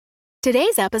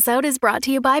Today's episode is brought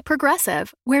to you by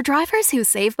Progressive, where drivers who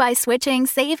save by switching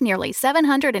save nearly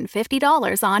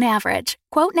 $750 on average.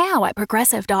 Quote now at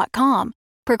Progressive.com.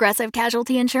 Progressive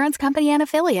Casualty Insurance Company and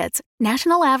Affiliates.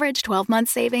 National average 12-month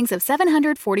savings of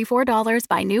 $744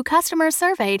 by new customers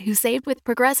surveyed who saved with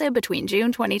Progressive between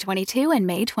June 2022 and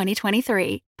May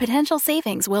 2023. Potential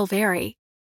savings will vary.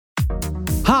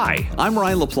 Hi, I'm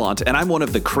Ryan LaPlante, and I'm one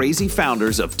of the crazy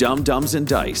founders of Dumb Dumbs and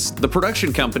Dice, the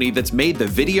production company that's made the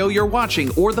video you're watching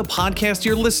or the podcast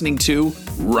you're listening to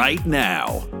right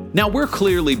now. Now, we're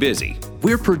clearly busy.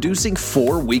 We're producing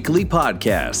 4 weekly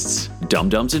podcasts: Dumb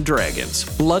Dumbs and Dragons,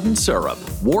 Blood and Syrup,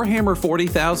 Warhammer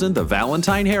 40,000, The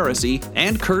Valentine Heresy,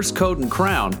 and Curse, Code, and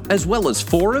Crown, as well as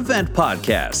 4 event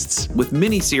podcasts, with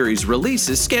miniseries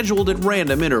releases scheduled at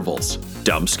random intervals: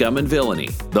 Dumb Scum and Villainy,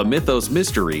 The Mythos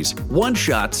Mysteries,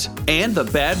 One-Shots, and the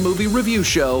bad movie review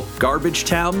show, Garbage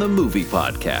Town the Movie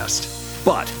Podcast.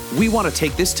 But we want to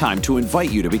take this time to invite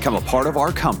you to become a part of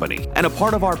our company and a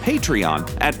part of our Patreon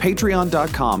at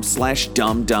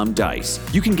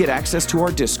patreon.com/dumbdumbdice. You can get access to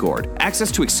our Discord,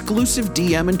 access to exclusive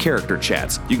DM and character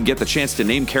chats. You can get the chance to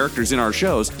name characters in our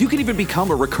shows. You can even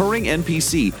become a recurring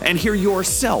NPC and hear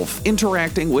yourself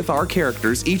interacting with our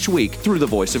characters each week through the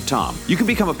voice of Tom. You can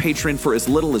become a patron for as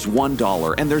little as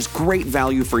 $1, and there's great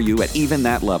value for you at even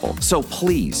that level. So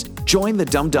please, join the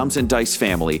Dumb Dumbs and Dice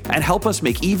family and help us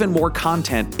make even more content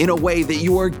in a way that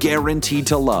you are guaranteed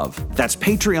to love. That's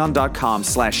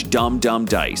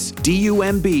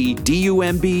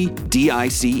patreon.com/dumbdumbdice.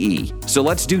 DUMBDICE. So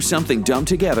let's do something dumb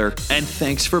together, and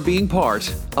thanks for being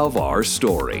part of our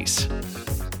stories.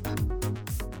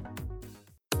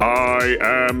 I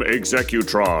am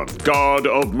Executron, god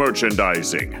of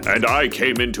merchandising, and I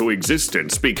came into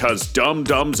existence because Dumb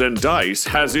Dumbs and Dice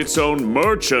has its own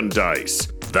merchandise.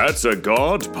 That's a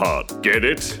god pod, get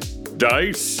it?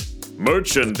 Dice?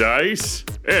 Merchandise?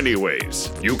 Anyways,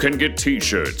 you can get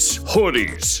t-shirts,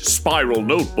 hoodies, spiral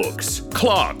notebooks,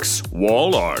 clocks,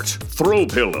 wall art, throw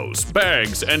pillows,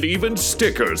 bags, and even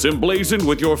stickers emblazoned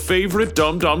with your favorite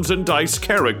Dumb Dumbs and Dice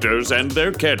characters and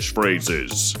their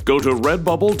catchphrases. Go to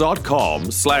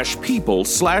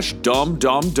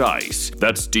redbubble.com/people/dumbdumbdice.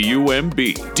 That's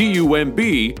DUMBDICE.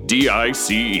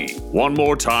 One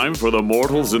more time for the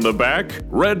mortals in the back.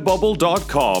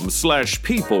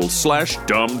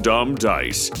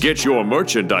 redbubble.com/people/dumbdumbdice. Get your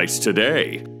merchandise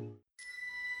today.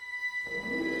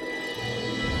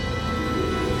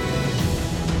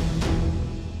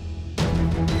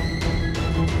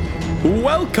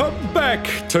 Welcome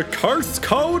back to Curse,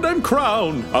 Code, and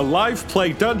Crown, a live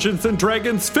play Dungeons &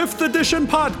 Dragons 5th edition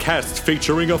podcast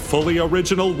featuring a fully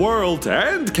original world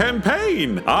and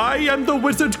campaign. I am the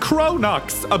wizard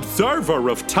Kronox, observer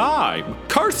of time.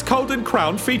 Curse, Code, and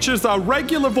Crown features our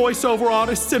regular voiceover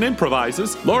artists and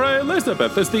improvisers. Laura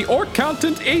Elizabeth is the Orc Count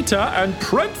Eta and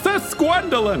Princess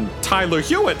Gwendolyn. Tyler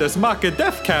Hewitt is Maka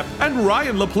Deathcap, and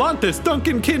Ryan LaPlante is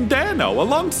Duncan Kindano,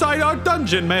 alongside our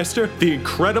Dungeon Master, the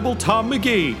incredible Tom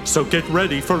McGee. So get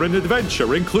ready for an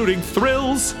adventure including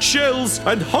thrills, chills,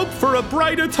 and hope for a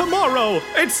brighter tomorrow.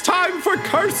 It's time for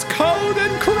Curse, Code,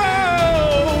 and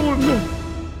Crown!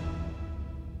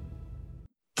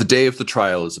 The day of the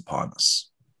trial is upon us.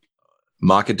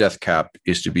 Maka Deathcap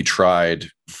is to be tried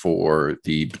for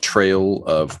the betrayal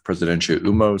of Presidentia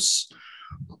Umos,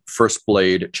 First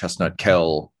Blade Chestnut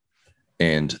Kell,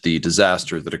 and the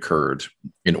disaster that occurred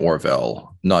in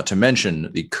Orvel, not to mention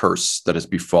the curse that has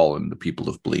befallen the people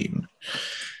of Bleen.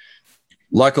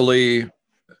 Luckily,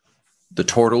 the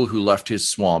turtle who left his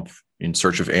swamp in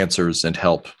search of answers and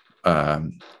help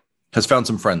has found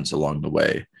some friends along the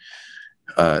way.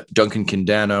 Duncan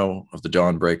Kindano of the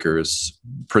Dawnbreakers,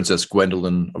 Princess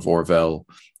Gwendolyn of Orvel,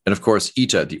 and of course,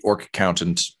 Eta, the orc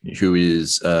accountant, who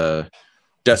is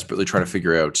desperately trying to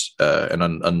figure out and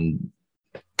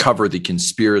uncover the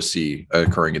conspiracy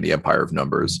occurring in the Empire of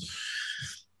Numbers,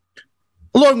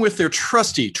 along with their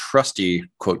trusty,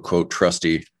 quote, quote,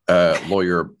 trusty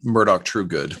lawyer, Murdoch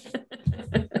Truegood.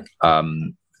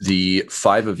 The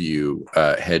 5 of you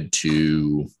head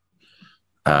to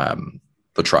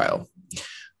the trial.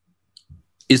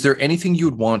 Is there anything you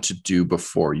would want to do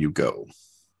before you go?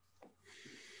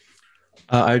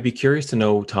 I'd be curious to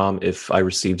know, Tom, if I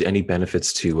received any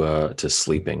benefits to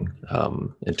sleeping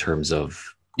in terms of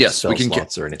yes, we can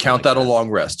count that a long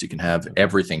rest. You can have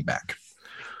everything back.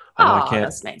 I can't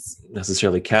that's nice.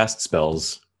 necessarily cast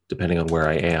spells depending on where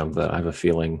I am, but I have a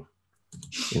feeling,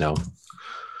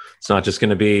 it's not just going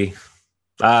to be,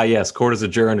 yes, court is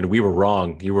adjourned and we were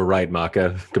wrong. You were right,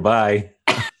 Maka. Goodbye.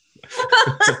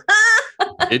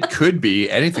 It could be.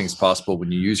 Anything's possible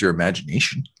when you use your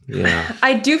imagination. Yeah.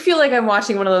 I do feel like I'm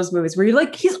watching one of those movies where you're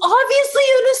like, he's obviously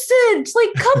didn't.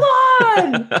 Like, come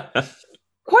on.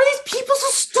 Why are these people so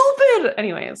stupid?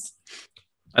 Anyways.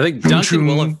 I think Duncan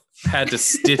will have had to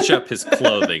stitch up his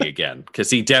clothing again, because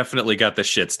he definitely got the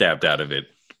shit stabbed out of it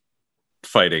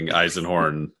fighting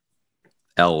Eisenhorn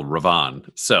El Ravan.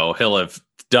 So he'll have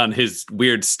done his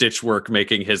weird stitch work,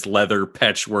 making his leather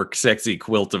patchwork sexy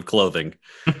quilt of clothing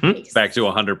back to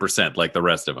 100% like the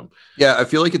rest of them. Yeah, I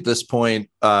feel like at this point,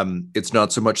 it's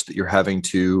not so much that you're having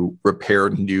to repair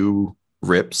new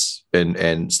rips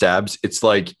and stabs. It's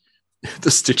like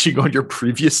the stitching on your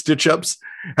previous stitch ups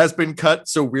has been cut.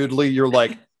 So weirdly, you're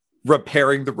like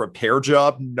repairing the repair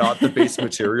job, not the base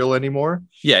material anymore.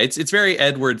 Yeah, it's very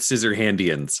Edward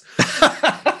Scissorhandians.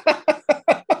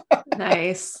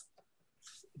 Nice.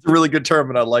 It's a really good term,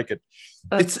 and I like it.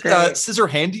 That's it's great.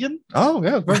 Scissorhandian. Oh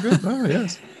yeah, very good. Oh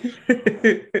yes.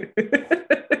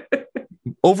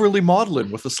 Overly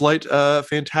maudlin with a slight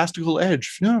fantastical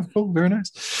edge. Yeah, oh, very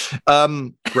nice.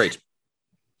 Great.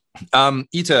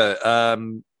 Ita,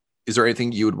 is there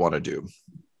anything you would want to do?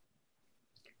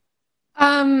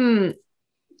 I mean,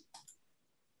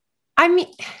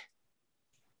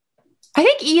 I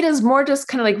think Ida's more just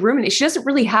kind of like ruminating. She doesn't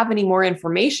really have any more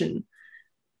information,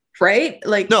 right?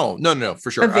 Like No,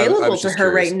 for sure. available I was to just her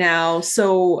curious. right now.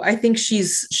 So I think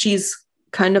she's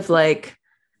kind of like,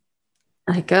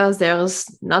 I guess there's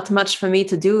not much for me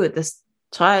to do at this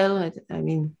trial. I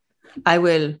mean, I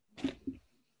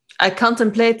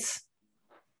contemplate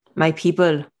my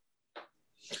people.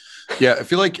 Yeah, I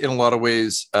feel like in a lot of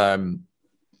ways,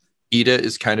 Ida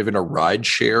is kind of in a ride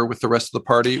share with the rest of the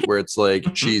party, where it's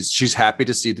like she's happy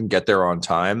to see them get there on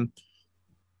time,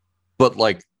 but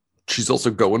like she's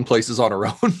also going places on her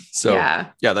own. So yeah,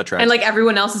 that tracks. And like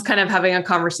everyone else is kind of having a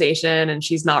conversation and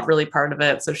she's not really part of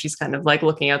it. So she's kind of like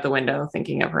looking out the window,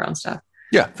 thinking of her own stuff.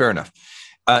 Yeah, fair enough.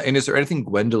 And is there anything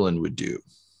Gwendolyn would do?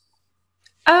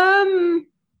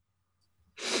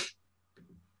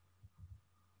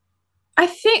 I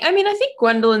think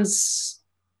Gwendolyn's,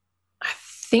 I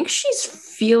think she's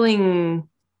feeling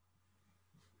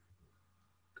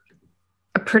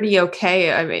pretty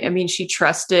okay. I mean, she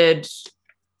trusted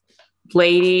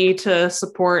Lady to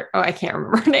support. Oh, I can't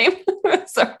remember her name.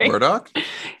 Sorry. Murdoch?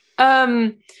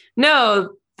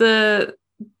 No, the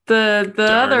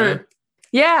other.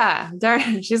 Yeah,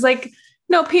 Darna. She's like,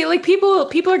 no, people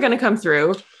are gonna come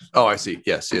through. Oh, I see.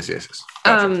 Yes.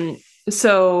 Gotcha.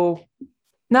 So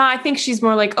no, I think she's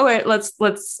more like, oh, wait,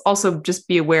 let's also just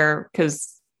be aware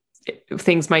because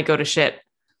things might go to shit.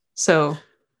 So.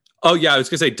 Oh, yeah, I was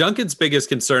going to say Duncan's biggest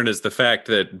concern is the fact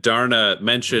that Darna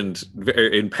mentioned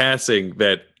in passing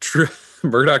that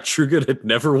Murdoch Trugood had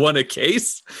never won a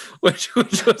case, which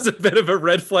was a bit of a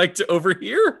red flag to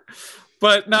overhear,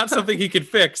 but not something he could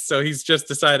fix. So he's just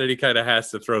decided he kind of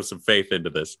has to throw some faith into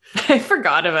this. I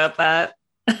forgot about that.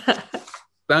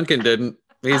 Duncan didn't.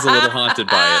 He's a little haunted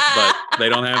by it, but they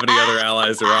don't have any other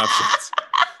allies or options.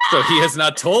 So he has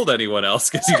not told anyone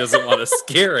else because he doesn't want to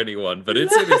scare anyone, but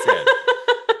it's in his head.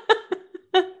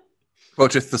 Well,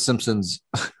 just The Simpsons.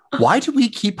 Why do we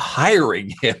keep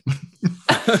hiring him?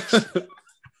 I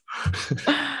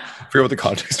forget what the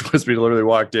context was, but he literally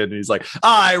walked in and he's like,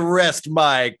 I rest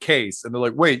my case. And they're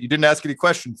like, wait, you didn't ask any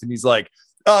questions. And he's like,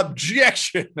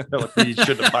 objection. And they're like, you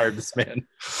shouldn't have hired this man.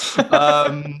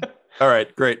 All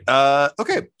right, great.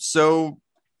 Okay, so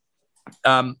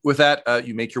with that,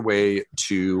 you make your way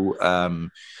to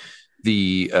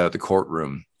the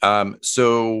courtroom.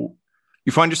 So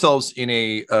you find yourselves in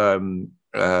a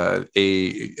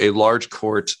large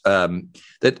court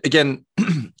that, again,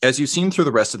 as you've seen through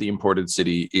the rest of the imported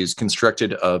city, is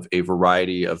constructed of a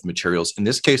variety of materials. In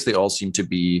this case, they all seem to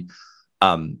be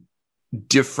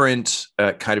different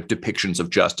kind of depictions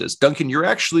of justice. Duncan, you're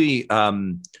actually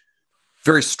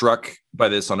very struck by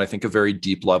this on, I think, a very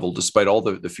deep level, despite all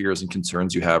the fears and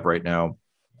concerns you have right now,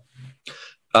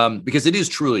 because it is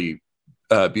truly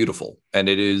beautiful, and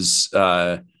it is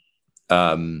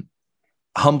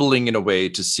humbling in a way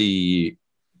to see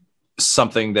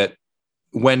something that,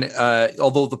 when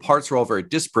although the parts are all very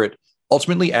disparate,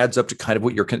 ultimately adds up to kind of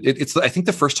what it's I think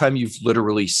the first time you've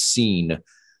literally seen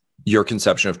your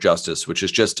conception of justice, which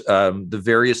is just the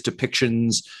various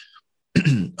depictions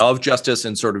of justice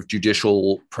and sort of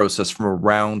judicial process from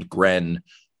around Gren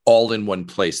all in one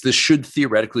place. This should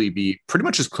theoretically be pretty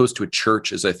much as close to a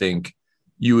church as I think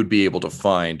you would be able to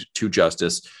find to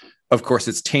justice. Of course,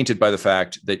 it's tainted by the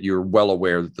fact that you're well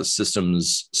aware that the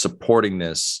systems supporting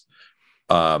this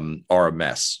are a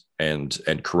mess and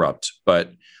corrupt.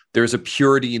 But there's a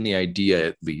purity in the idea,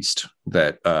 at least,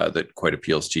 that quite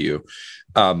appeals to you.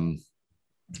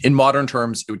 In modern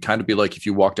terms, it would kind of be like if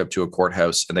you walked up to a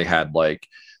courthouse and they had like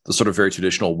the sort of very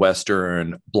traditional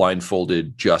Western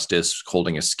blindfolded justice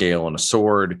holding a scale and a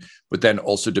sword, but then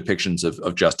also depictions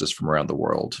of justice from around the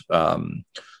world. So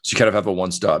you kind of have a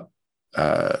one-stop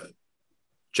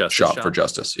shop for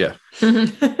justice. Yeah.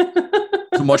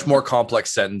 It's a much more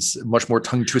complex sentence, much more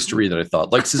tongue twistery than I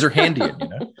thought, like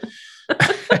Scissorhandian,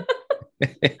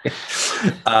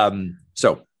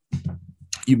 So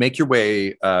you make your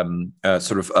way up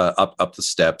the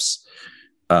steps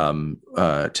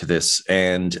to this,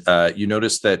 and you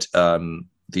notice that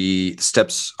the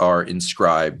steps are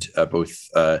inscribed both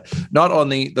not on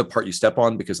the part you step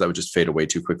on, because that would just fade away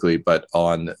too quickly, but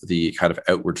on the kind of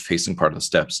outward facing part of the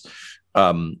steps,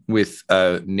 with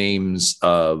names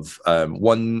of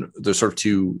there's sort of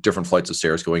two different flights of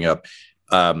stairs going up,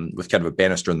 with kind of a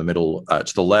banister in the middle.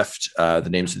 To the left, the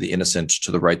names of the innocent;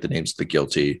 to the right, the names of the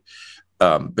guilty.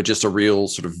 But just a real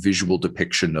sort of visual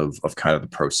depiction of kind of the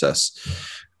process.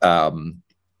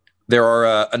 There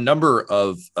are a number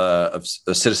of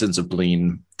citizens of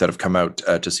Blean that have come out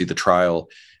to see the trial.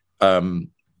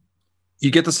 You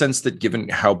get the sense that given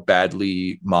how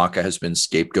badly Maka has been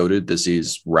scapegoated, this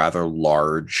is rather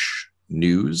large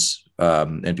news,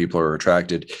 and people are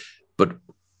attracted. But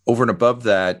over and above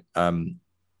that,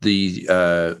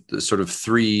 the sort of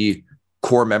three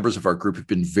core members of our group have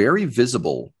been very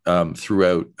visible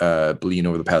throughout Blean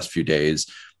over the past few days,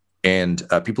 and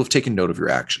people have taken note of your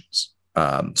actions.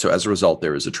 So as a result,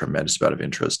 there is a tremendous amount of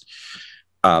interest.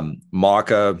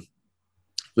 Maka,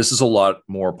 this is a lot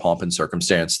more pomp and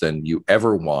circumstance than you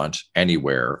ever want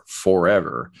anywhere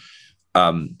forever.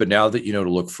 But now that you know to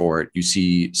look for it, you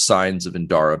see signs of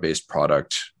Indara-based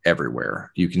product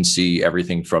everywhere. You can see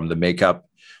everything from the makeup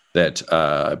that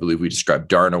I believe we described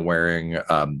Darna wearing,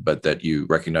 but that you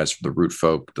recognize from the Root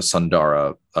Folk, the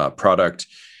Sundara product.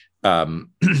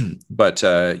 But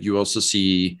you also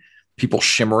see people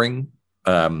shimmering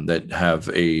that have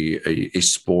a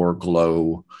spore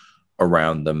glow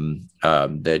around them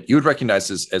that you would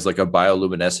recognize as like a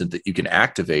bioluminescent that you can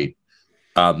activate.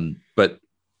 But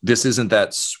this isn't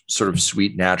that sort of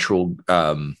sweet, natural.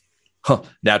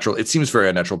 It seems very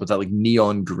unnatural, but that like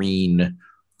neon green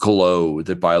glow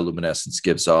that bioluminescence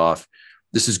gives off.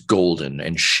 This is golden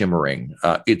and shimmering.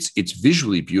 It's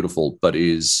visually beautiful, but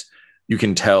you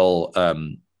can tell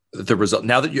the result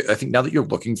now that you're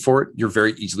looking for it, you're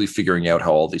very easily figuring out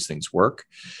how all these things work.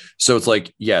 So it's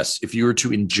like, yes, if you were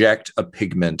to inject a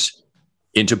pigment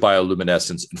into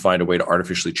bioluminescence and find a way to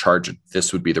artificially charge it,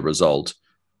 this would be the result.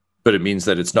 But it means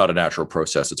that it's not a natural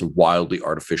process. It's a wildly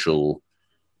artificial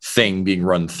thing being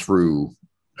run through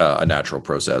a natural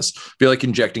process. Be like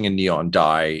injecting a neon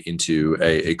dye into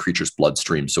a creature's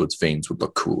bloodstream so its veins would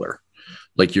look cooler.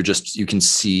 Like you can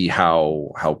see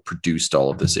how produced all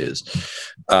of this is.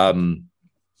 Duncan,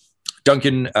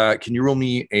 can you roll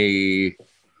me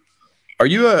are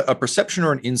you a perception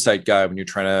or an insight guy when you're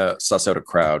trying to suss out a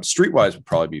crowd? Streetwise would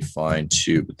probably be fine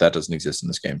too, but that doesn't exist in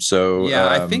this game. So yeah,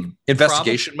 I think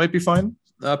investigation might be fine.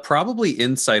 Probably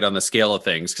insight on the scale of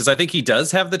things, because I think he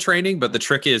does have the training, but the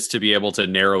trick is to be able to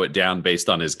narrow it down based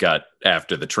on his gut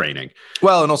after the training.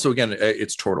 Well, and also, again,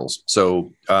 it's turtles.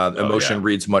 So emotion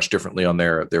reads much differently on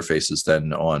their faces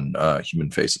than on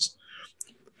human faces.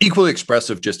 Equally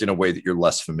expressive, just in a way that you're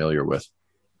less familiar with.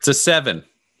 It's a 7.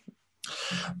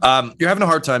 You're having a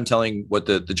hard time telling what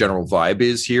the general vibe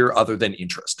is here other than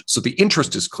interest. So the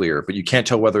interest is clear, but you can't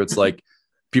tell whether it's like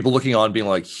people looking on being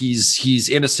like, he's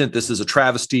innocent. This is a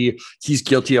travesty. He's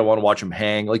guilty. I want to watch him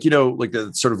hang. Like, like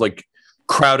the sort of like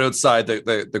crowd outside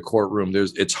the courtroom.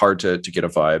 It's hard to get a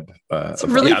vibe. It's a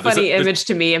really funny image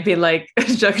to me, and be like,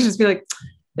 Chuck just be like,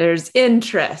 there's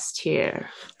interest here.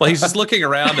 Well, he's just looking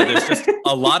around, and there's just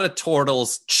a lot of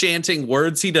turtles chanting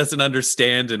words he doesn't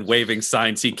understand and waving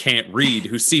signs he can't read,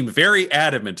 who seem very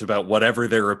adamant about whatever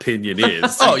their opinion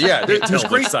is. Oh yeah, there's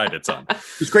great side it's on.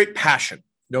 There's great passion,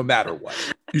 no matter what.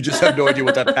 You just have no idea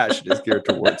what that passion is geared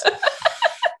towards.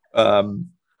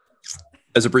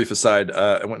 As a brief aside,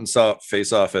 I went and saw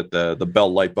Face Off at the Bell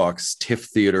Lightbox TIFF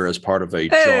Theater as part of a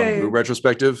John Woo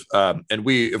retrospective. And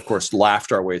we, of course,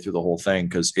 laughed our way through the whole thing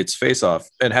because it's Face Off,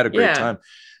 and had a great time.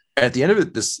 At the end of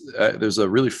it, there's a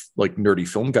really nerdy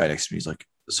film guy next to me. He's like,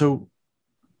 so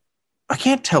I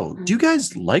can't tell. Do you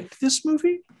guys like this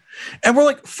movie? And we're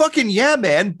like, fucking yeah,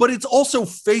 man. But it's also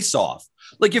Face Off.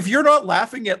 Like, if you're not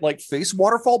laughing at like face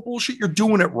waterfall bullshit, you're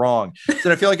doing it wrong.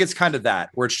 So I feel like it's kind of that,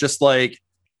 where it's just like,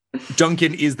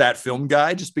 Duncan is that film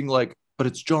guy just being like, but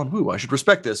it's John Woo, I should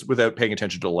respect this, without paying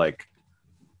attention to like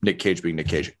Nick Cage being Nick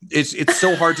Cage. It's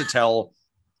so hard to tell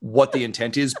what the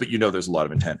intent is, but there's a lot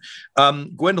of intent.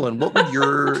 Gwendolyn, what would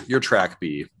your track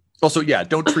be Also, yeah,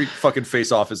 don't treat fucking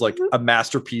Face Off as like a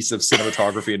masterpiece of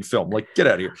cinematography and film. Like, get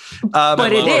out of here.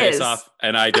 But it is. Face Off,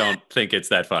 and I don't think it's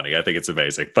that funny. I think it's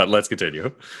amazing. But let's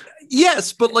continue.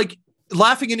 Yes, but like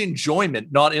laughing in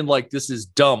enjoyment, not in like this is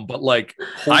dumb, but like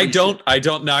I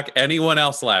don't knock anyone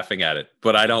else laughing at it,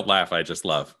 but I don't laugh. I just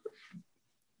love.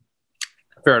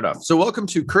 Fair enough. So welcome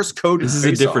to Curse Code. This is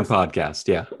a different podcast.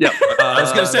 Yeah. Yeah. I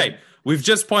was going to say, we've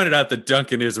just pointed out that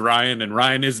Duncan is Ryan and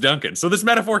Ryan is Duncan. So this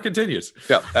metaphor continues.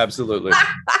 Yeah, absolutely.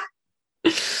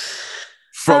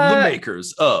 From the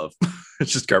makers of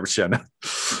it's just garbage channel.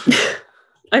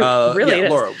 Really,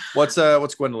 Laura, what's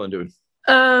Gwendolyn doing?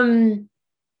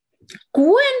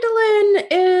 Gwendolyn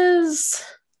is,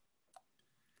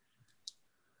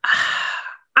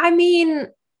 I mean,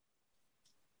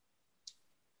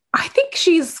 I think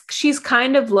she's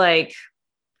kind of like,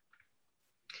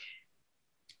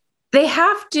 they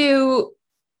have to,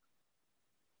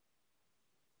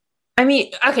 I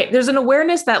mean, okay, there's an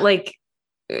awareness that like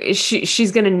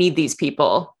she's going to need these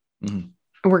people.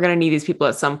 Mm-hmm. We're going to need these people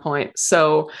at some point.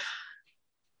 So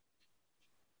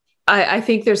I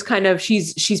think there's kind of,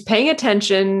 she's paying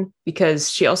attention because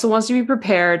she also wants to be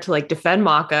prepared to like defend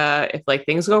Maka if like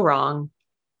things go wrong.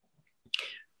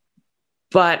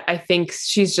 But I think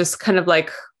she's just kind of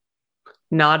like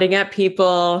nodding at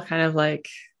people, kind of like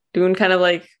doing kind of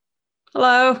like,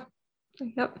 hello.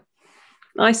 Yep.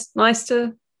 Nice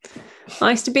to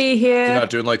be here. You're not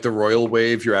doing like the royal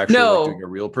wave. You're actually like doing a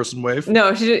real person wave.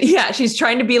 No, she's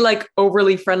trying to be like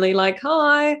overly friendly, like,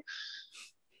 hi,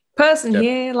 person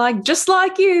here, like just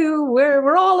like you.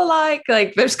 We're all alike.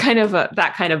 Like there's kind of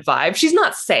that kind of vibe. She's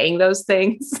not saying those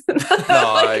things.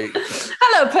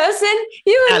 Hello, person.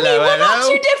 You and me, we're not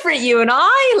too different, you and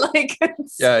I. Like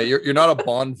yeah, you're not a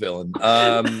Bond villain.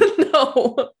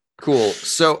 No. Cool.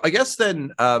 So I guess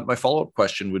then my follow-up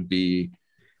question would be,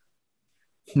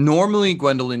 normally,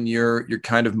 Gwendolyn, your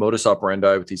kind of modus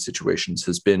operandi with these situations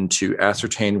has been to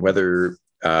ascertain whether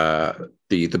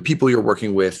the people you're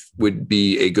working with would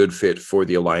be a good fit for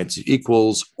the Alliance of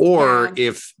Equals, or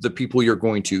if the people you're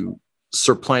going to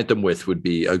supplant them with would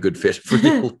be a good fit for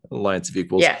the Alliance of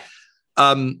Equals. Yeah.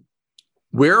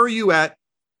 Where are you at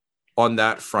on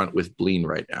that front with Bleen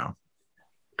right now?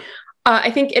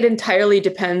 I think it entirely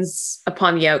depends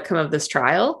upon the outcome of this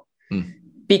trial,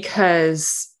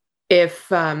 because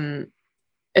if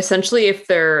essentially if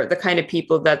they're the kind of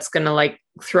people that's going to like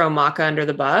throw Maka under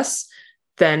the bus,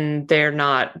 then they're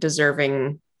not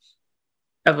deserving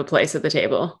of a place at the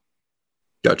table.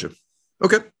 Gotcha.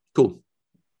 Okay, cool.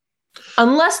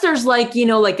 Unless there's like,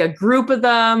 like a group of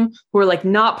them who are like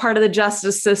not part of the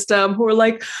justice system, who are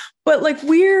like, but like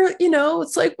we're,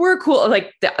 it's like we're cool.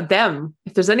 Like them,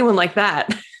 if there's anyone like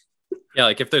that. Yeah,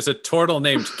 like if there's a turtle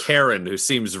named Karen who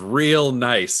seems real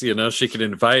nice, she can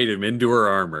invite him into her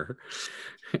armor.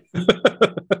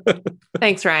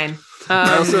 Thanks, Ryan.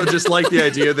 I also just like the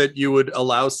idea that you would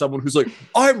allow someone who's like,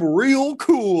 I'm real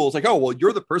cool. It's like, oh, well,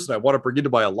 you're the person I want to bring into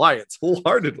my alliance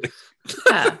wholeheartedly.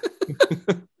 Yeah.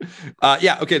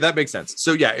 Yeah. Okay. That makes sense.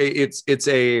 So yeah, it's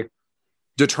a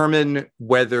determine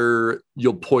whether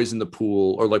you'll poison the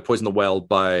pool or like poison the well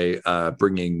by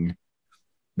bringing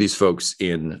these folks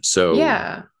in. So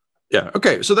yeah.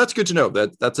 Okay. So that's good to know.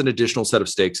 That's an additional set of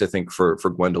stakes, I think, for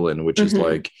Gwendolyn, which is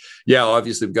like, yeah,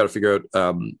 obviously we've got to figure out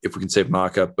if we can save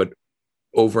Maka, but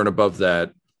over and above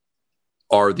that,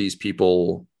 are these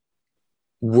people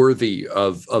worthy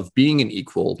of being an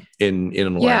equal in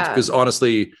an alliance? Because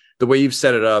honestly, the way you've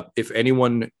set it up, if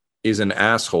anyone is an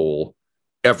asshole,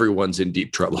 everyone's in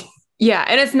deep trouble. Yeah.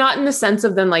 And it's not in the sense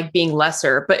of them like being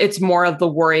lesser, but it's more of the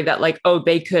worry that like, oh,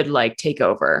 they could like take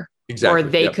over. Exactly. Or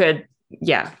they could,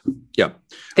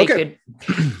 they could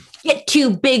get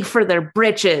too big for their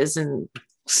britches and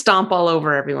stomp all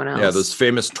over everyone else. Yeah, those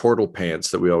famous turtle pants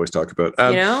that we always talk about.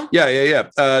 Yeah.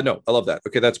 No, I love that.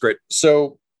 Okay, that's great.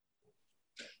 So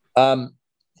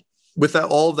with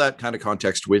all of that kind of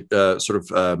context, with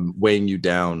sort of weighing you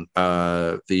down,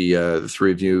 the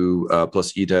three of you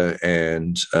plus Ida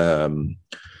and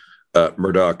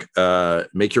Murdoch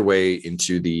make your way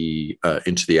into the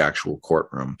actual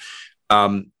courtroom.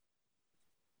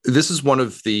 This is one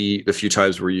of the few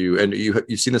times where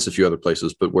you've seen this a few other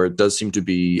places, but where it does seem to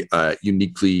be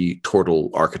uniquely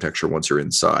turtle architecture once you're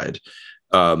inside.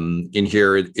 In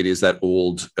here, it is that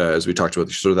old, as we talked about,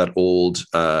 sort of that old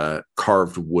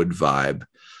carved wood vibe.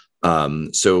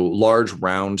 So large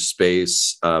round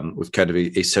space with kind of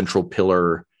a central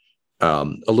pillar, a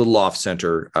little off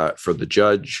center for the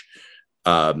judge,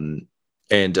 and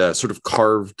sort of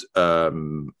carved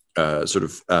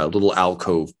little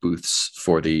alcove booths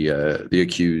for the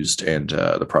accused and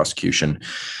the prosecution.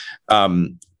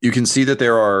 You can see that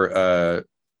there are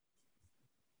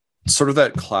sort of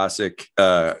that classic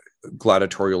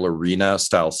gladiatorial arena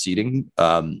style seating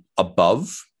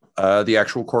above the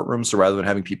actual courtroom. So rather than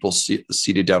having people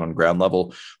seated down on ground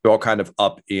level, they're all kind of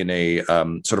up in a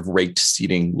sort of raked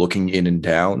seating looking in and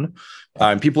down.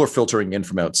 And people are filtering in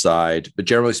from outside, but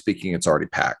generally speaking, it's already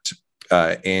packed.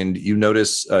 And you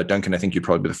notice, Duncan, I think you'd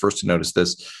probably be the first to notice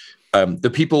this.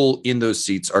 The people in those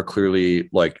seats are clearly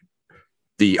like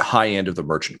the high end of the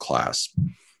merchant class.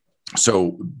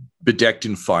 So bedecked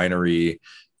in finery.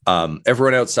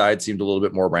 Everyone outside seemed a little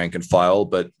bit more rank and file,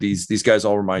 but these guys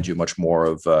all remind you much more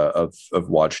of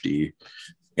Wajdi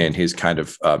and his kind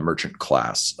of merchant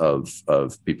class of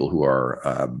people who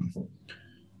are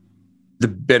the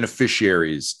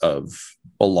beneficiaries of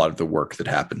a lot of the work that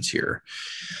happens here.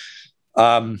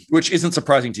 Which isn't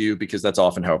surprising to you because that's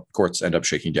often how courts end up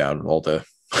shaking down. All the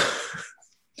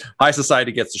high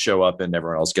society gets to show up and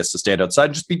everyone else gets to stand outside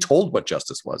and just be told what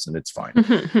justice was, and it's fine.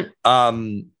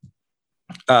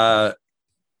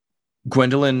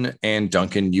 Gwendolyn and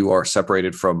Duncan, you are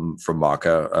separated from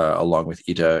Maka along with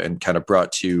Ita and kind of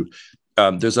brought to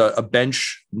there's a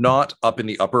bench not up in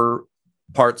the upper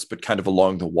parts but kind of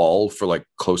along the wall for like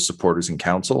close supporters and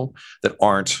counsel that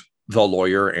aren't the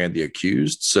lawyer and the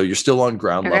accused. So you're still on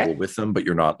ground level with them, but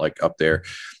you're not like up there.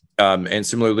 And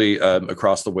similarly,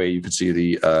 across the way, you can see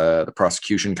the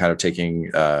prosecution kind of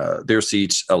taking their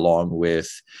seat along with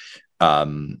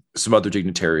some other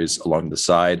dignitaries along the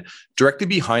side, directly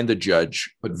behind the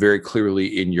judge, but very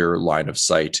clearly in your line of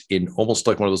sight, in almost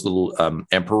like one of those little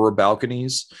emperor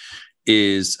balconies,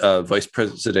 is Vice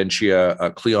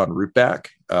Presidentia Cleon Rootback,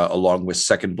 along with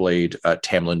Second Blade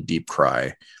Tamlin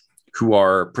Deepcry, who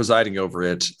are presiding over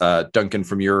it. Duncan,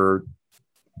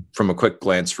 from a quick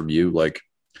glance from you, like,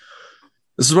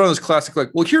 this is one of those classic, like,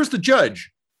 well, here's the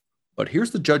judge, but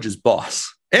here's the judge's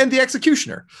boss and the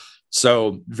executioner.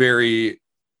 So very,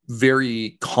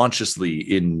 very consciously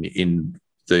in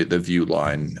the view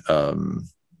line.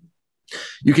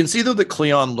 You can see though that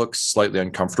Cleon looks slightly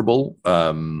uncomfortable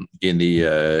in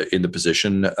the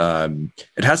position.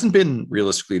 It hasn't been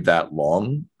realistically that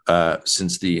long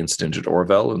since the incident at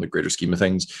Orvel in the greater scheme of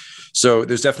things. So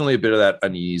there's definitely a bit of that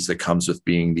unease that comes with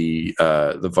being the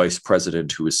vice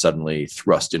president who is suddenly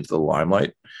thrust into the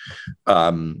limelight.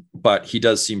 But he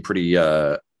does seem pretty,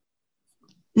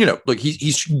 like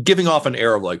he's giving off an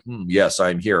air of like, yes,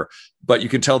 I'm here. But you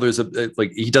can tell there's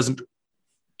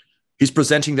he's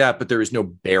presenting that, but there is no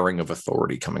bearing of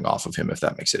authority coming off of him, if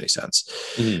that makes any sense.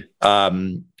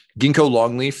 Mm-hmm. Ginkgo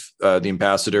Longleaf, the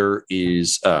ambassador,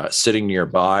 is sitting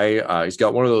nearby. He's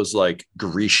got one of those like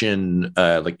Grecian,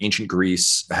 like ancient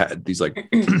Greece had these like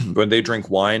when they drink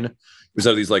wine, it was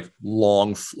out of these like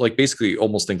long, like basically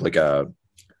almost think like a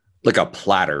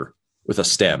platter with a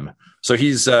stem. So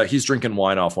he's drinking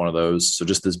wine off one of those. So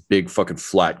just this big fucking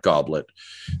flat goblet,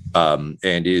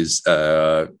 and is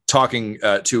talking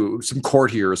to some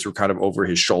courtiers who are kind of over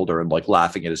his shoulder and like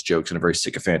laughing at his jokes in a very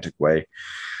sycophantic way.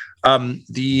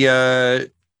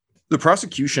 The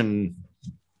prosecution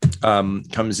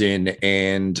comes in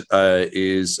and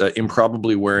is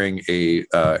improbably wearing a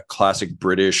classic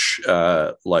British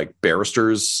like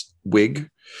barrister's wig,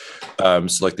 so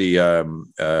like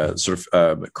the sort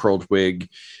of curled wig,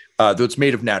 though it's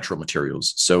made of natural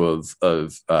materials, so of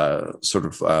sort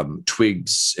of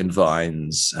twigs and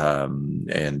vines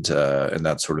and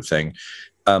that sort of thing.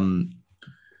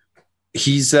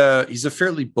 He's a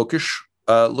fairly bookish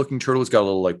looking turtle. He's got a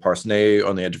little like parsney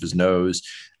on the edge of his nose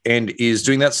and is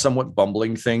doing that somewhat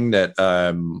bumbling thing that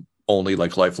only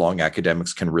like lifelong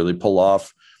academics can really pull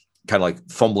off, kind of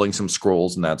like fumbling some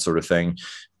scrolls and that sort of thing.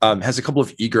 Has a couple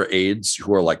of eager aides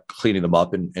who are like cleaning them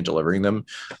up and delivering them.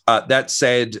 That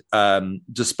said,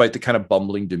 despite the kind of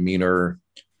bumbling demeanor,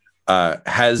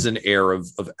 has an air of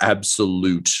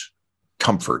absolute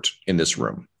comfort in this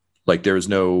room. Like there's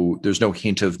no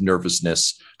hint of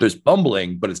nervousness. There's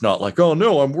bumbling, but it's not like, oh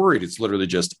no, I'm worried. It's literally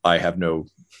just, I have no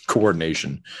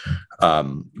coordination.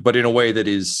 But in a way that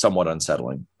is somewhat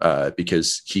unsettling,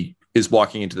 because he is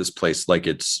walking into this place like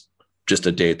it's just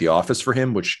a day at the office for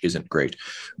him, which isn't great.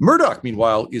 Murdoch,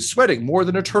 meanwhile, is sweating more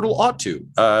than a turtle ought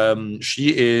to.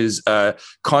 She is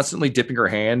constantly dipping her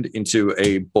hand into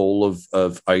a bowl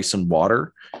of ice and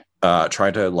water,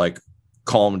 trying to like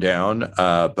calm down.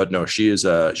 But no, she's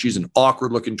an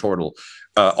awkward looking turtle.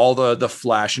 All the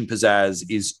flash and pizzazz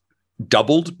is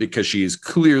doubled because she is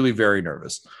clearly very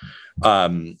nervous.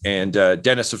 And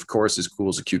Dennis, of course, is cool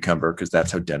as a cucumber because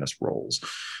that's how Dennis rolls.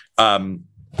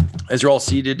 As you're all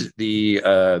seated,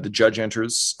 the judge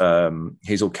enters.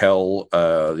 Hazel Kell,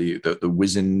 the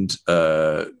wizened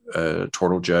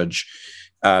turtle judge,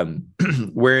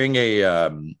 wearing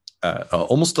a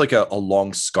almost like a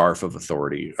long scarf of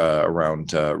authority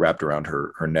wrapped around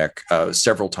her neck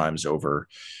several times over.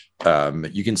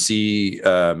 You can see,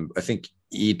 I think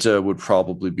Ita would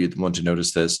probably be the one to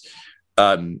notice this.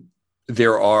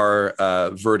 There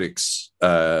are verdicts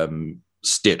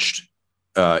stitched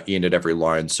in at every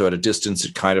line. So at a distance,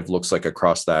 it kind of looks like a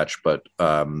crosshatch, but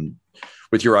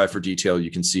with your eye for detail, you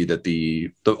can see that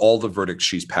all the verdicts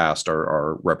she's passed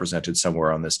are represented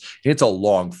somewhere on this. It's a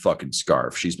long fucking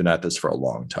scarf. She's been at this for a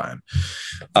long time.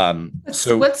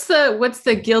 So what's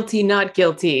the guilty, not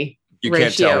guilty you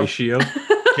ratio? Can't tell.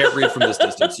 Can't read from this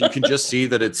distance. You can just see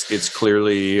that it's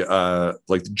clearly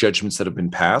like the judgments that have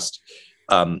been passed.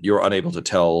 You're unable to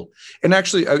tell. And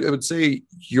actually, I would say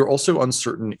you're also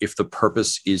uncertain if the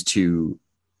purpose is to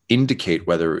indicate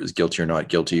whether it is guilty or not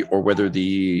guilty, or whether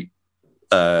the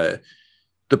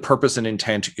purpose and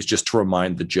intent is just to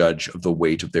remind the judge of the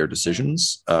weight of their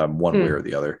decisions, one way or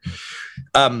the other.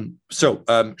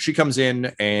 So she comes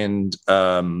in and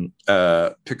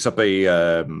picks up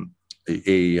a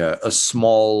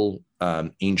small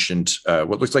ancient,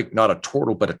 what looks like not a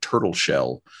turtle, but a turtle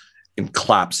shell, and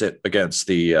claps it against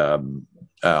the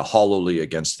hollowly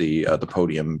against the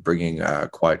podium, bringing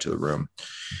quiet to the room.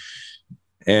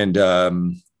 And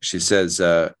she says,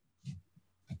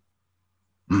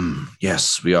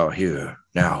 yes, we are here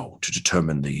now to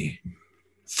determine the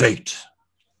fate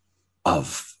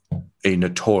of a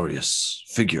notorious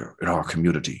figure in our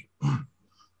community.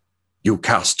 You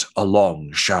cast a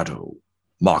long shadow,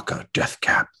 Maka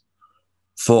Deathcap,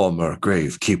 former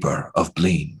gravekeeper of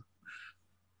Bleen.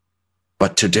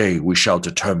 But today we shall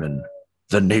determine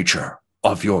the nature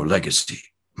of your legacy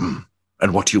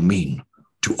and what you mean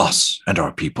to us and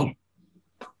our people.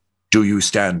 Do you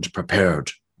stand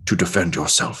prepared to defend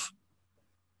yourself?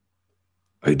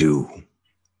 I do.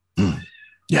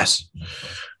 Yes.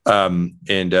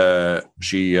 And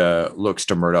she looks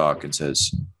to Murdoch and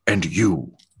says, and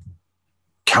you,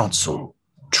 Counsel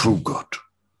Truegood,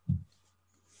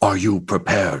 are you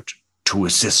prepared to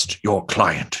assist your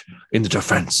client in the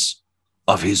defense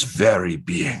of his very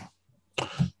being?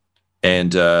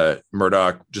 And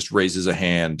Murdoch just raises a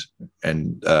hand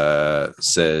and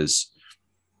says,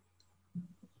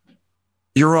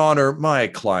 Your Honor, my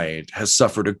client has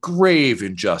suffered a grave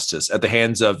injustice at the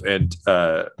hands of, and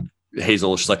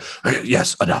Hazel is just like,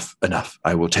 yes, enough.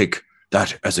 I will take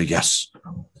that as a yes.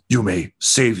 You may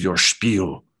save your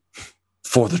spiel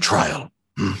for the trial.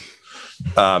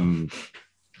 And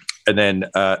then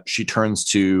she turns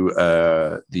to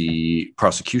the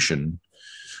prosecution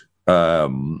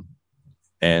and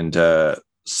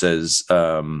says,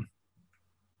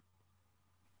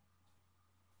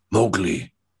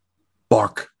 Mowgli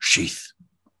Barksheath,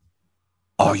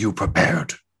 are you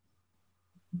prepared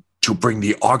to bring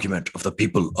the argument of the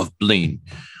people of Bleen?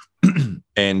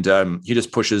 And he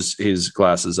just pushes his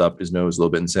glasses up his nose a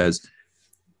little bit and says,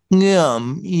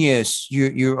 yes,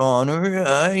 Your Honor,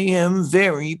 I am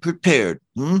very prepared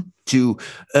to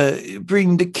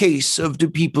bring the case of the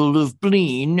people of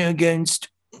Bleen against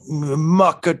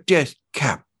Maka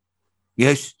Deathcap.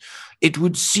 Yes, it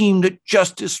would seem that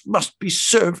justice must be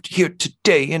served here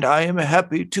today, and I am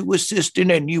happy to assist in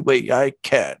any way I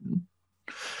can.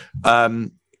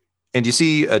 And you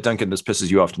see, Duncan, this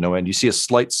pisses you off to no end. You see a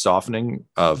slight softening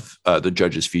of the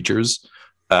judge's features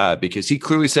because he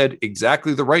clearly said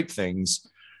exactly the right things,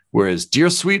 whereas dear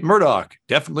sweet Murdoch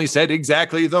definitely said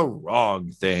exactly the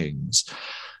wrong things.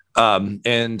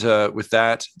 And with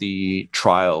that, the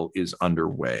trial is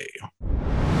underway.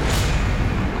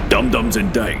 Dum-Dums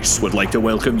and Dice would like to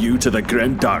welcome you to the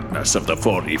grim darkness of the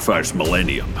 41st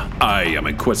millennium. I am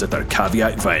Inquisitor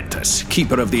Caveat Ventus,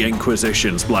 keeper of the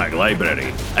Inquisition's Black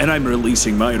Library, and I'm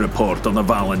releasing my report on the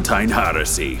Valentine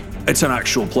Heresy. It's an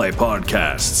actual play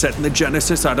podcast set in the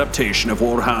Genesis adaptation of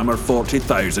Warhammer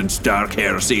 40,000's Dark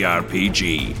Heresy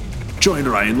RPG. Join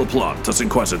Ryan LaPlante as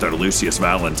Inquisitor Lucius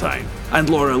Valentine, and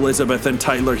Laura Elizabeth and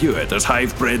Tyler Hewitt as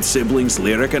hive-bred siblings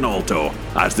Lyric and Alto,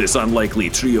 as this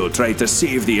unlikely trio try to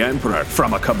save the Emperor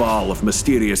from a cabal of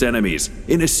mysterious enemies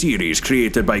in a series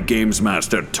created by games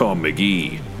master Tom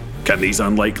McGee. Can these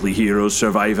unlikely heroes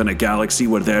survive in a galaxy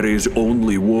where there is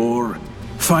only war?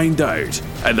 Find out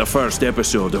in the first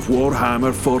episode of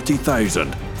Warhammer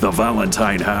 40,000, The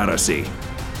Valentine Heresy.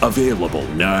 Available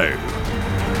now.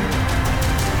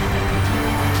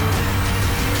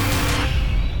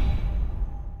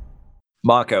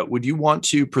 Maka, would you want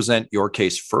to present your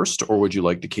case first, or would you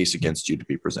like the case against you to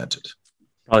be presented?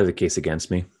 Probably the case against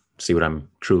me. See what I'm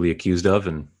truly accused of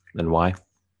and why.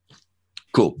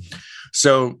 Cool.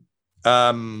 So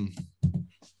the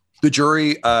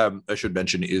jury, I should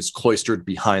mention, is cloistered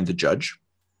behind the judge.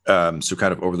 so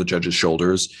kind of over the judge's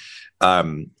shoulders.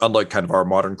 Unlike kind of our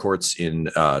modern courts in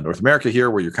North America here,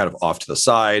 where you're kind of off to the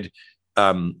side,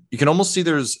 you can almost see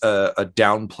there's a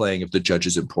downplaying of the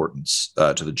judge's importance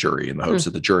to the jury, in the hopes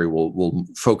that the jury will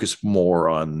focus more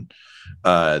on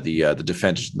the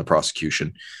defendant and the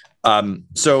prosecution.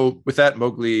 So with that,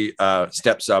 Mowgli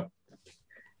steps up,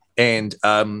 and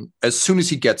as soon as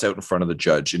he gets out in front of the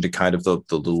judge into kind of the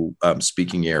little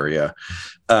speaking area,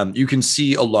 you can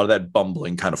see a lot of that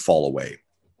bumbling kind of fall away.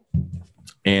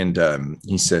 And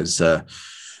he says,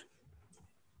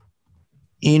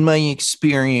 in my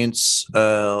experience,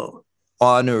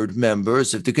 honored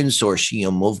members of the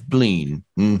Consortium of Bleen,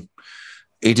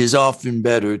 it is often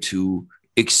better to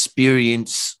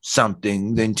experience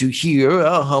something than to hear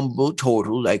a humble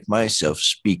turtle like myself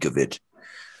speak of it.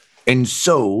 And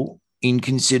so, in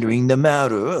considering the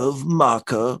matter of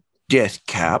Maka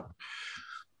Deathcap,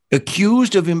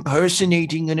 accused of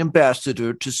impersonating an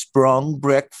ambassador to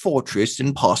Sprongbreck Fortress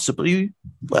and possibly,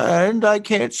 and I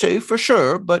can't say for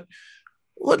sure, but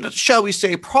what shall we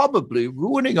say, probably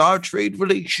ruining our trade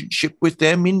relationship with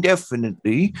them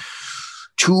indefinitely,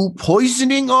 to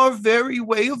poisoning our very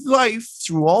way of life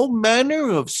through all manner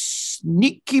of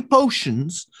sneaky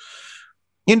potions,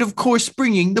 and of course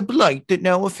bringing the blight that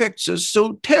now affects us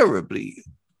so terribly.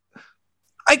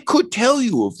 I could tell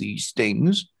you of these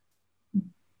things,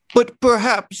 but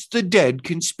perhaps the dead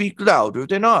can speak louder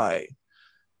than I.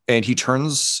 And he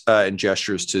turns and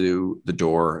gestures to the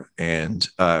door, and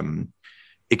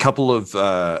a couple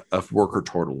of worker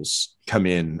turtles come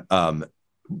in,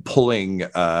 pulling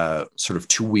sort of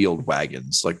two-wheeled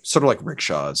wagons, sort of like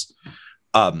rickshaws,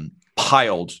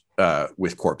 piled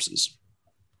with corpses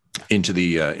into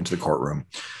the courtroom.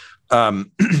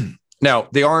 Now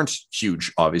they aren't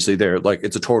huge, obviously. They're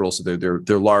it's a turtle, so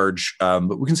they're large.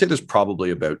 But we can say there's probably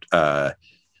about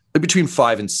between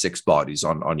 5 and 6 bodies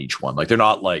on each one. They're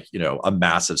not a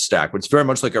massive stack, but it's very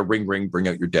much like a ring, bring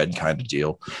out your dead kind of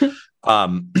deal.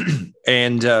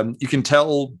 And you can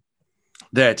tell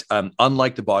that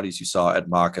unlike the bodies you saw at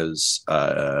Maka's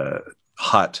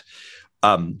hut,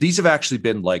 these have actually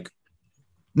been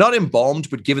not embalmed,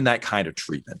 but given that kind of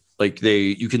treatment.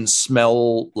 You can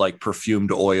smell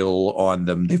perfumed oil on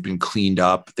them. They've been cleaned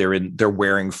up. They're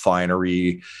wearing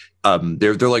finery.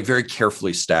 They're very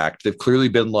carefully stacked. They've clearly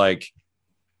been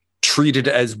treated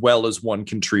as well as one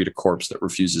can treat a corpse that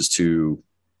refuses to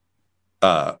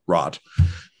rot.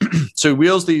 So he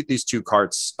wheels these 2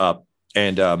 carts up,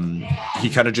 and he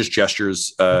kind of just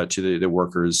gestures to the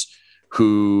workers,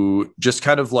 who just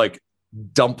kind of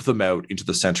dump them out into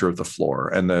the center of the floor,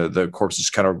 and the corpses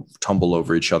kind of tumble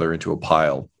over each other into a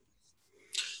pile.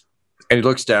 And he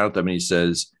looks down at them and he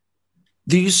says,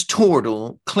 "This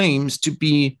turtle claims to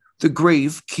be the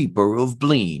grave keeper of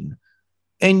Bleen,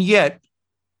 and yet,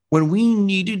 when we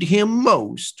needed him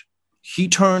most, he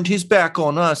turned his back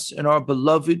on us and our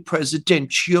beloved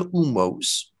Presidentia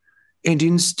Umos, and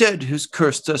instead has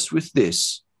cursed us with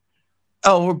this: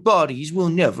 our bodies will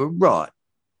never rot.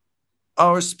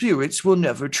 Our spirits will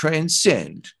never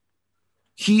transcend.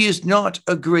 He is not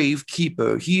a grave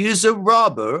keeper. He is a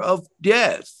robber of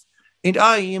death, and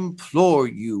I implore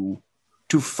you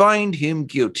to find him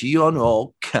guilty on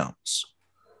all counts."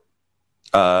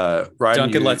 Ryan,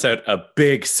 Duncan lets out a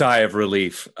big sigh of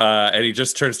relief, and he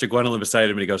just turns to Gwendolyn beside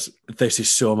him and he goes, "This is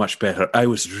so much better. I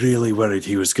was really worried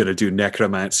he was going to do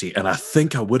necromancy, and I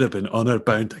think I would have been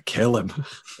honor-bound to kill him."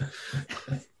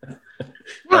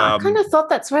 Yeah, I kind of thought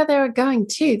that's where they were going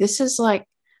too. This is also,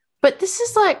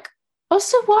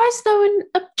 why is no one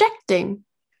objecting?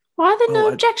 Why are there no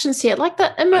objections here?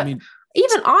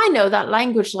 Even I know that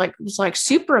language was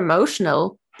super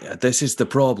emotional. Yeah, this is the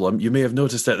problem. You may have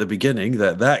noticed at the beginning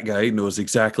that guy knows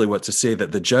exactly what to say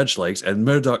that the judge likes, and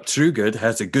Murdoch Trugood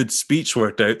has a good speech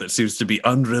worked out that seems to be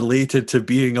unrelated to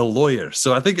being a lawyer.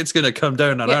 So I think it's going to come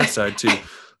down on our side to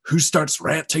who starts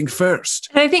ranting first.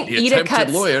 And I think the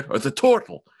attempted lawyer or the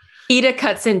turtle. Ida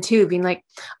cuts in too, being like,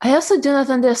 "I also do not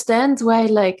understand why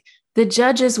the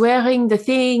judge is wearing the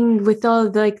thing with all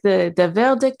the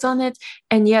verdict on it,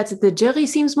 and yet the jury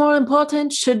seems more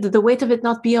important. Should the weight of it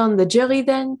not be on the jury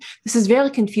then? This is very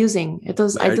confusing.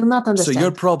 I do not understand." So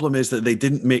your problem is that they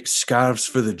didn't make scarves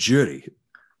for the jury?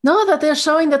 No, that they're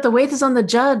showing that the weight is on the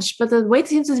judge, but the weight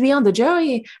seems to be on the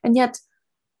jury, and yet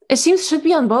it should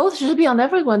be on both. It should be on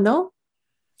everyone, no?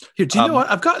 Here, do you know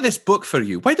what? I've got this book for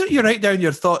you. Why don't you write down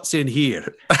your thoughts in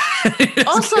here?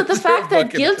 Also, the fact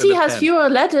that guilty has fewer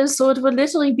letters, so it would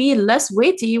literally be less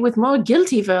weighty with more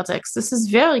guilty verdicts. This is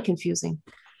very confusing.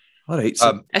 All right.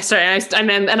 So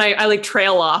I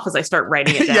trail off as I start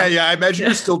writing it down. Yeah. I imagine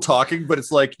you're still talking, but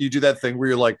it's you do that thing where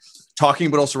you're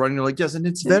talking but also running. You're like, yes, and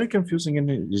it's very confusing, and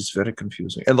it is very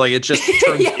confusing, and like it just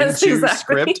turns Yes, into exactly.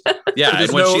 script. Yeah, There's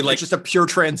and when no, she like it's just a pure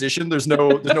transition. There's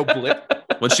no blip.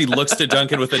 when she looks to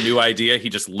Duncan with a new idea, he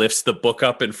just lifts the book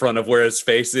up in front of where his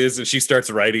face is, and she starts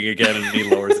writing again, and he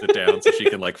lowers it down so she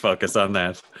can like focus on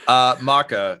that.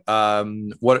 Maka,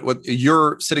 what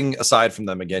you're sitting aside from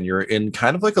them again. You're in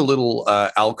kind of like a little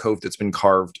alcove that's been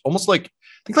carved, almost like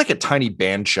I think like a tiny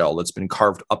band shell that's been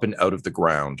carved up and out of the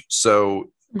ground.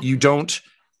 So you don't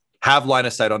have line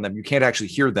of sight on them. You can't actually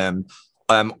hear them.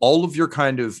 All of your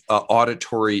kind of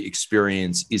auditory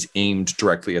experience is aimed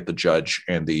directly at the judge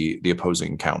and the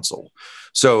opposing counsel.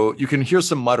 So you can hear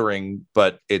some muttering,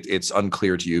 but it's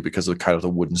unclear to you because of kind of the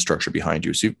wooden structure behind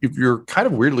you. So you're kind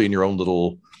of weirdly in your own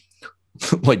little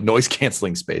like noise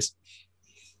canceling space.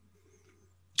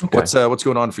 Okay. What's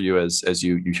going on for you as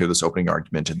you hear this opening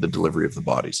argument and the delivery of the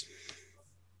bodies?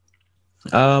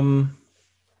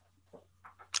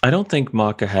 I don't think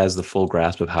Maka has the full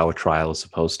grasp of how a trial is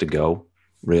supposed to go,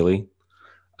 really.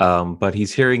 But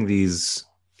he's hearing these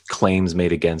claims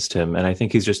made against him, and I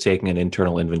think he's just taking an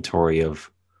internal inventory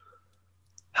of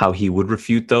how he would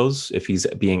refute those if he's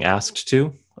being asked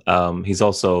to. He's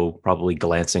also probably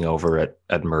glancing over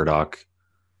at Murdoch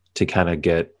to kind of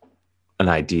get an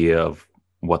idea of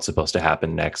what's supposed to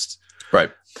happen next.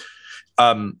 Right.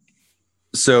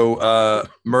 So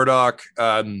Murdoch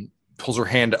pulls her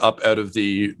hand up out of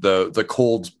the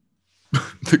cold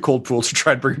the cold pool to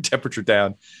try and bring her temperature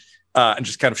down, and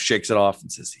just kind of shakes it off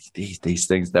and says, "These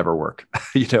things never work."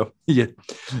 They tell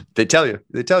you,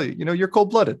 you're cold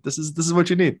blooded. This is what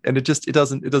you need, and it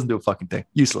doesn't do a fucking thing.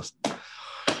 Useless.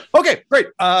 Okay, great.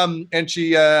 And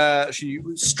she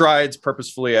strides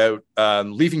purposefully out,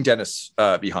 leaving Dennis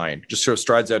behind. Just sort of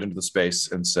strides out into the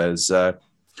space and says,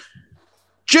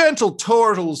 "Gentle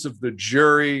turtles of the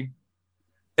jury,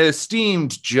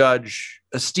 esteemed judge,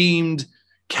 esteemed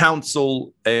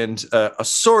counsel, and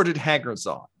assorted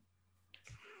hangers-on.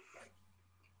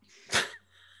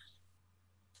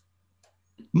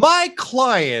 My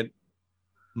client,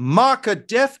 Maka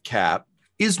Deathcap,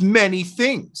 is many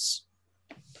things.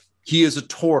 He is a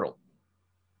turtle.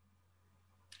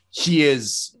 He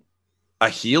is a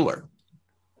healer.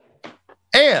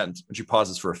 And she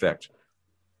pauses for effect,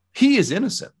 he is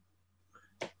innocent.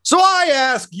 So I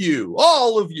ask you,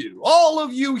 all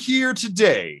of you here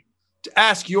today, to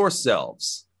ask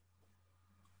yourselves,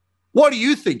 what do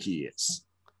you think he is?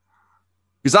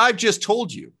 Because I've just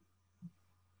told you.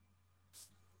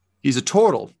 He's a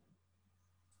turtle.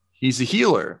 He's a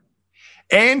healer.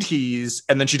 And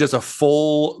then she does a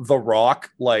full The Rock,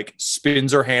 like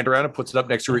spins her hand around and puts it up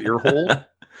next to her ear hole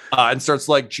and starts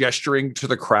like gesturing to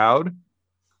the crowd.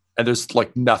 And there's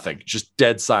like nothing, just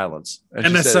dead silence.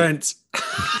 Innocent.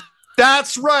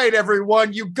 That's right,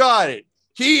 everyone. You got it.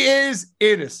 He is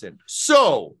innocent.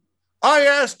 So I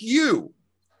ask you,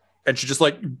 and she just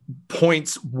like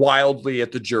points wildly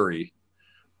at the jury,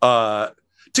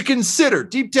 to consider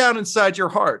deep down inside your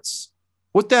hearts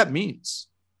what that means.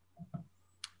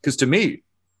 Because to me,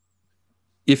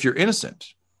 if you're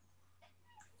innocent,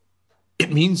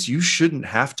 it means you shouldn't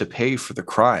have to pay for the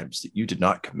crimes that you did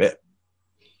not commit.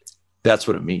 That's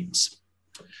what it means.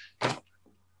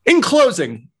 In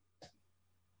closing,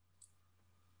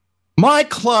 my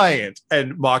client,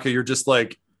 and Maka, you're just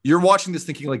like, you're watching this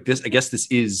thinking like this. I guess this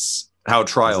is how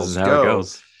trials go.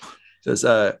 Says,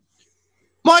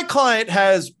 my client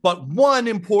has but one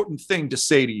important thing to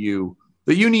say to you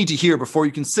that you need to hear before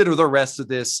you consider the rest of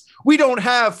this. We don't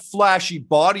have flashy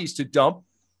bodies to dump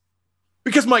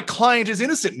because my client is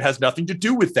innocent and has nothing to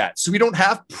do with that. So we don't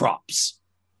have props.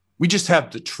 We just have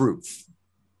the truth.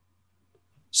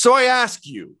 So I ask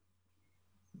you,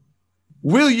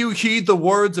 will you heed the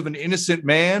words of an innocent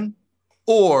man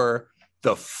or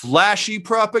the flashy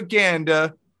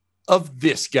propaganda of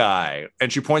this guy?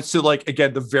 And she points to, like,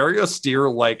 again, the very austere,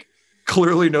 like,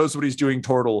 clearly knows what he's doing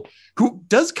turtle, who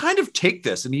does kind of take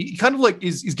this, and he kind of like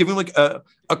is giving like a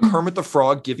Kermit the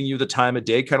Frog giving you the time of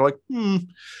day, kind of like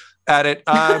at it.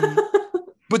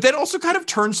 But then also kind of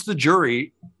turns to the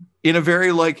jury in a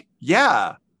very like,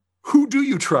 yeah, who do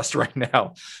you trust right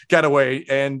now kind of way?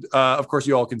 And of course,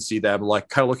 you all can see them like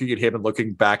kind of looking at him and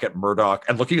looking back at Murdoch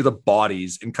and looking at the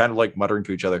bodies and kind of like muttering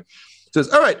to each other. Says,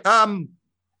 all right.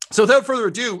 So without further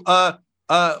ado, Maka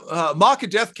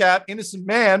Deathcap, innocent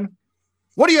man,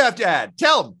 what do you have to add?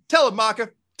 Tell him, Maka.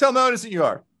 Tell him how innocent you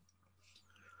are.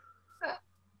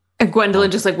 And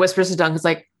Gwendolyn just like whispers to Duncan,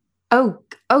 like, oh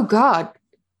God,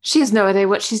 she has no idea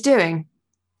what she's doing.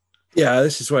 Yeah,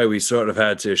 this is why we sort of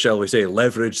had to, shall we say,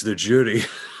 leverage the jury.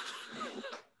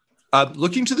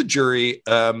 Looking to the jury,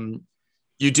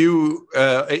 You do.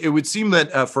 It would seem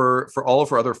that for all of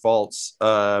her other faults,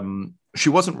 she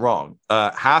wasn't wrong.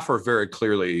 Half are very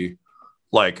clearly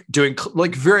like doing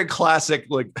like very classic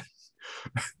like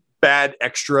bad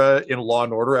extra in a Law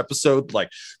and Order episode,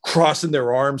 like crossing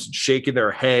their arms and shaking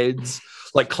their heads,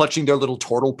 like clutching their little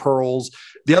turtle pearls.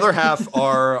 The other half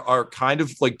are kind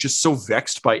of like just so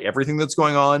vexed by everything that's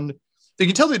going on. You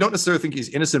can tell they don't necessarily think he's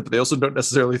innocent, but they also don't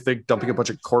necessarily think dumping a bunch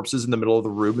of corpses in the middle of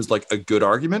the room is like a good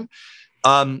argument.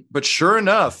 But sure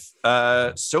enough,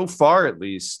 so far at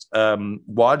least,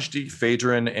 Wajdi,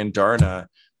 Phaedron, and Darna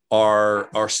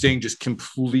are staying just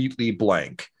completely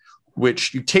blank,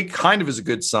 which you take kind of as a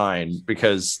good sign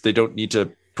because they don't need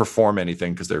to perform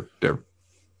anything because they're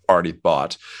already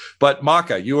bought. But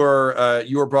Maka, you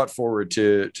are brought forward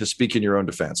to speak in your own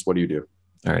defense. What do you do?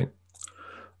 All right.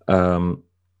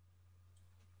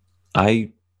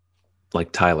 I,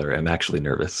 like Tyler, am actually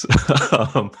nervous.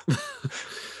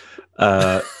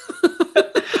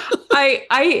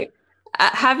 I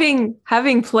having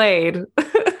played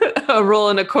a role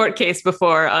in a court case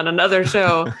before on another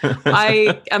show,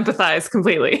 I empathize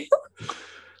completely.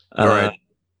 All right.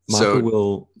 So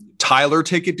will Tyler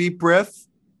take a deep breath,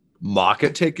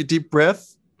 Maka take a deep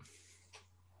breath.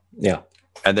 Yeah.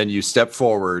 And then you step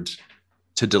forward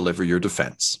to deliver your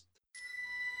defense.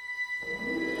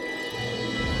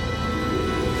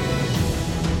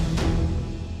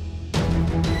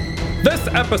 This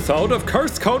episode of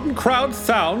Curse Code and Crown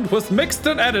Sound was mixed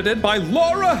and edited by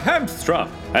Laura Hamstra,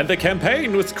 and the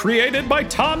campaign was created by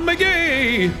Tom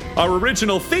McGee. Our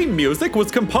original theme music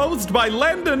was composed by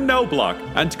Landon Knobloch,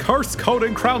 and Curse Code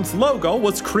and Crown's logo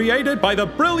was created by the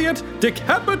brilliant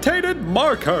Decapitated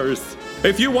Markers.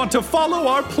 If you want to follow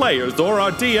our players or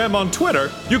our DM on Twitter,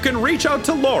 you can reach out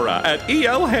to Laura at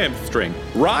EL Hamstring,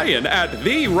 Ryan at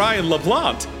the Ryan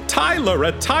LaPlante, Tyler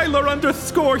at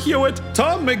Tyler_Hewitt,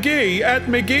 Tom McGee at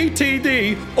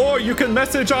McGeeTD, or you can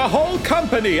message our whole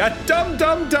company at Dum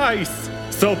Dum Dice.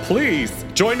 So please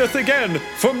join us again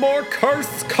for more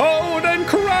Curse, Code, and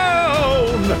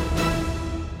Crown!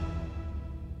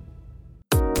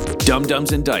 Dum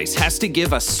Dums and Dice has to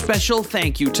give a special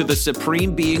thank you to the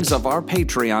supreme beings of our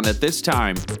Patreon at this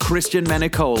time: Christian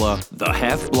Menicola, the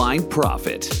Half-Blind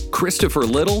Prophet, Christopher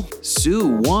Little, Sue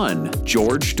One,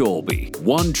 George Dolby,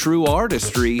 One True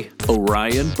Artistry,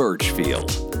 Orion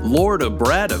Birchfield, Lord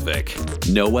Abradovic,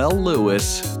 Noel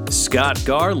Lewis, Scott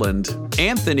Garland,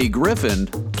 Anthony Griffin,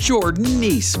 Jordan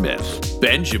Neesmith,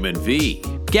 Benjamin V,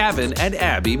 Gavin and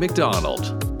Abby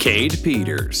McDonald, Cade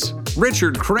Peters,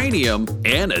 Richard Cranium,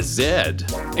 Anna Zed,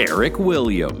 Eric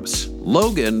Williams,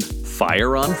 Logan,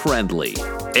 Fire Unfriendly,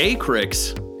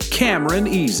 Acrix, Cameron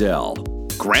Ezel,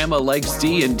 Grandma Likes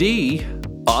D&D,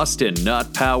 Austin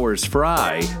Nut Powers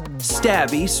Fry,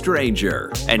 Stabby Stranger,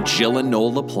 and Jill and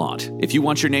Noel LaPlante. If you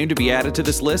want your name to be added to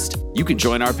this list, you can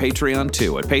join our Patreon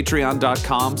too at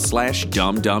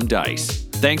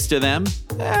patreon.com/dumdumdice. Thanks to them,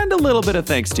 and a little bit of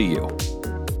thanks to you.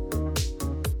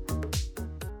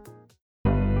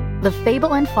 The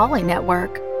Fable and Folly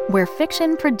Network, where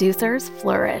fiction producers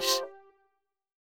flourish.